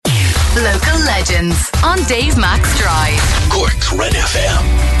Local legends on Dave Max Drive. Cork's Red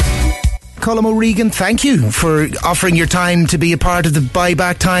FM. Colm O'Regan, thank you for offering your time to be a part of the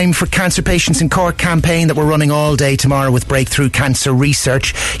Buyback Time for Cancer Patients in Cork campaign that we're running all day tomorrow with Breakthrough Cancer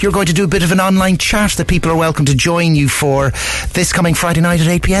Research. You're going to do a bit of an online chat that people are welcome to join you for this coming Friday night at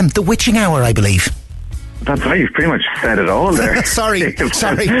 8pm, the witching hour, I believe. That's right, you've pretty much said it all there. Sorry. I think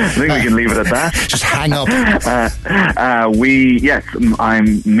we can leave it at that. Just hang up.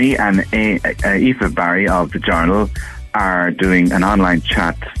 I'm me and Aoife Barry of the Journal are doing an online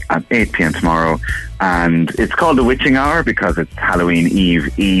chat at 8pm tomorrow, and it's called the Witching Hour because it's Halloween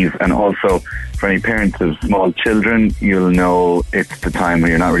Eve, and also for any parents of small children, you'll know it's the time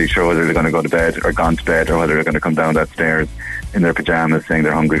when you're not really sure whether they're going to go to bed or gone to bed, or whether they're going to come down that stairs in their pajamas saying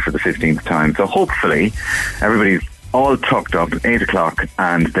they're hungry for the 15th time. So hopefully everybody's all tucked up at 8 o'clock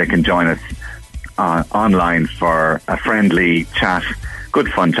and they can join us online for a friendly chat, good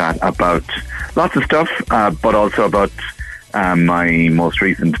fun chat about lots of stuff, but also about my most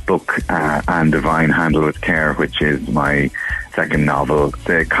recent book, Ann Devine, Handle with Care, which is my second novel,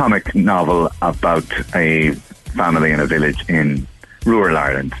 the comic novel about a family in a village in rural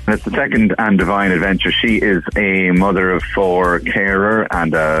Ireland. And it's the second Ann Devine adventure. She is a mother of four, carer,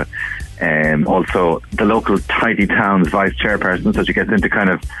 and also the local Tidy Towns vice chairperson, so she gets into kind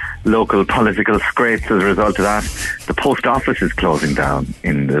of local political scrapes as a result of that. The post office is closing down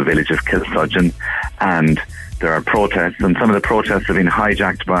in the village of Kilsudgeon, and there are protests, and some of the protests have been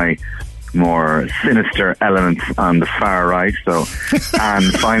hijacked by more sinister elements on the far right. So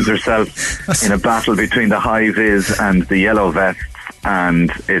Anne finds herself in a battle between the high-vis and the yellow vests,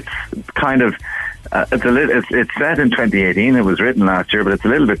 and it's kind of it's set in 2018. It was written last year, but it's a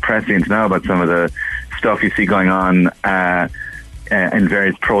little bit prescient now about some of the stuff you see going on in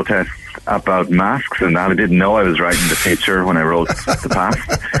various protests about masks, and that I didn't know I was writing the picture when I wrote the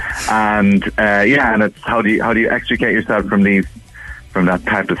past. And and it's how do you extricate yourself from that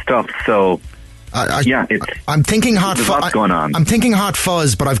type of stuff. So I'm thinking hot fuzz. What's going on? I'm thinking hot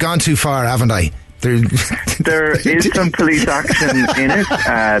fuzz, but I've gone too far, haven't I? There is some police action in it.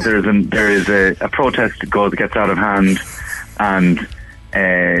 There is a protest that gets out of hand, and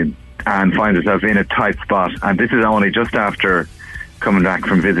finds herself in a tight spot. And this is only just after coming back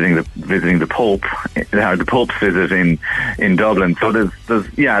from visiting the Pope, the Pope's visit in Dublin. So there's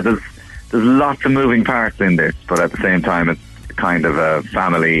lots of moving parts in this, but at the same time, it's kind of a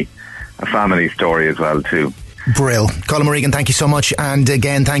family story as well too. Brill. Colm O'Regan, thank you so much, and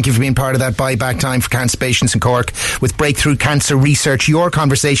again thank you for being part of that Buyback Time for Cancer Patients in Cork with Breakthrough Cancer Research. Your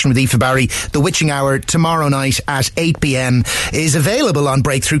conversation with Aoife Barry, The Witching Hour, tomorrow night at 8pm, is available on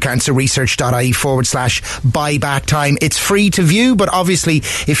breakthroughcancerresearch.ie/buyback time. It's free to view, but obviously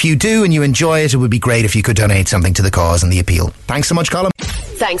if you do and you enjoy it, it would be great if you could donate something to the cause and the appeal. Thanks so much, Colm.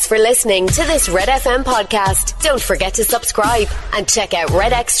 Thanks for listening to this Red FM podcast. Don't forget to subscribe and check out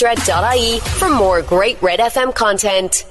redextra.ie for more great Red FM content.